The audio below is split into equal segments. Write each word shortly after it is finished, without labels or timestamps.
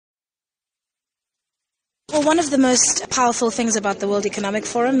Well, one of the most powerful things about the World Economic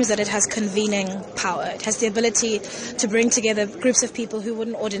Forum is that it has convening power. It has the ability to bring together groups of people who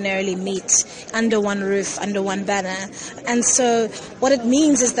wouldn't ordinarily meet under one roof, under one banner. And so what it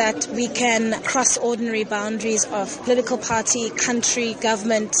means is that we can cross ordinary boundaries of political party, country,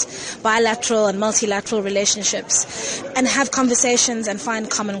 government, bilateral and multilateral relationships, and have conversations and find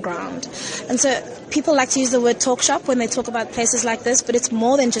common ground. And so people like to use the word talk shop when they talk about places like this, but it's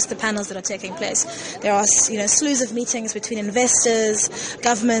more than just the panels that are taking place. There are, slews of meetings between investors,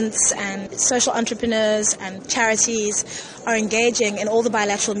 governments, and social entrepreneurs and charities are engaging in all the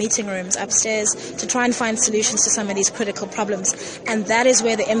bilateral meeting rooms upstairs to try and find solutions to some of these critical problems. And that is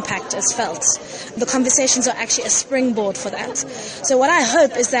where the impact is felt. The conversations are actually a springboard for that. So what I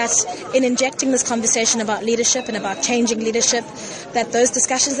hope is that in injecting this conversation about leadership and about changing leadership, that those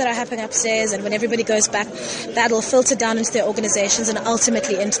discussions that are happening upstairs and when everybody goes back, that'll filter down into their organizations and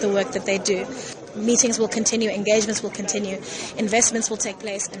ultimately into the work that they do. Meetings will continue, engagements will continue, investments will take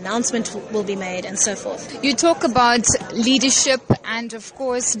place, announcements will be made, and so forth. You talk about leadership and, of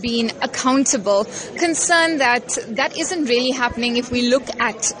course, being accountable. Concern that isn't really happening if we look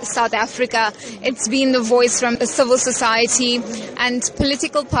at South Africa. It's been the voice from civil society and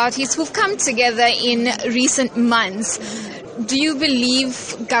political parties who've come together in recent months. Do you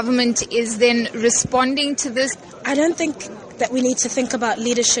believe government is then responding to this? I don't think that we need to think about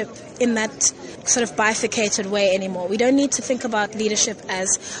leadership in that sort of bifurcated way anymore. We don't need to think about leadership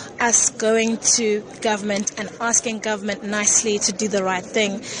as us going to government and asking government nicely to do the right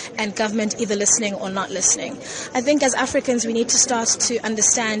thing and government either listening or not listening. I think as Africans we need to start to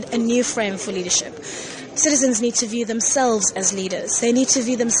understand a new frame for leadership. Citizens need to view themselves as leaders. They need to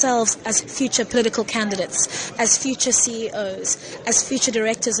view themselves as future political candidates, as future CEOs, as future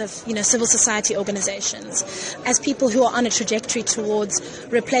directors of, civil society organizations, as people who are on a trajectory towards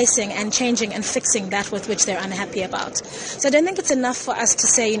replacing and changing and fixing that with which they're unhappy about. So I don't think it's enough for us to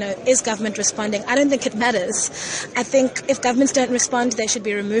say, is government responding? I don't think it matters. I think if governments don't respond, they should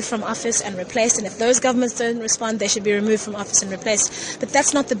be removed from office and replaced. And if those governments don't respond, they should be removed from office and replaced. But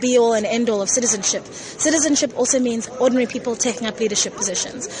that's not the be-all and end-all of citizenship. Citizenship also means ordinary people taking up leadership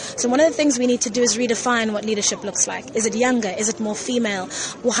positions. So one of the things we need to do is redefine what leadership looks like. Is it younger? Is it more female?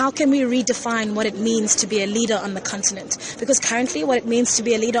 Well, how can we redefine what it means to be a leader on the continent? Because currently what it means to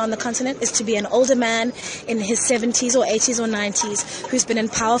be a leader on the continent is to be an older man in his 70s or 80s or 90s who's been in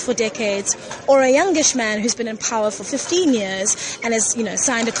power for decades, or a youngish man who's been in power for 15 years and has,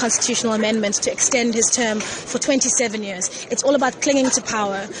 signed a constitutional amendment to extend his term for 27 years. It's all about clinging to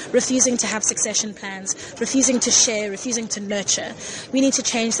power, refusing to have succession plans, refusing to share, refusing to nurture. We need to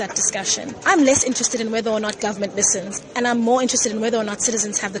change that discussion. I'm less interested in whether or not government listens, and I'm more interested in whether or not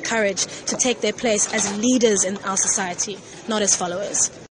citizens have the courage to take their place as leaders in our society, not as followers.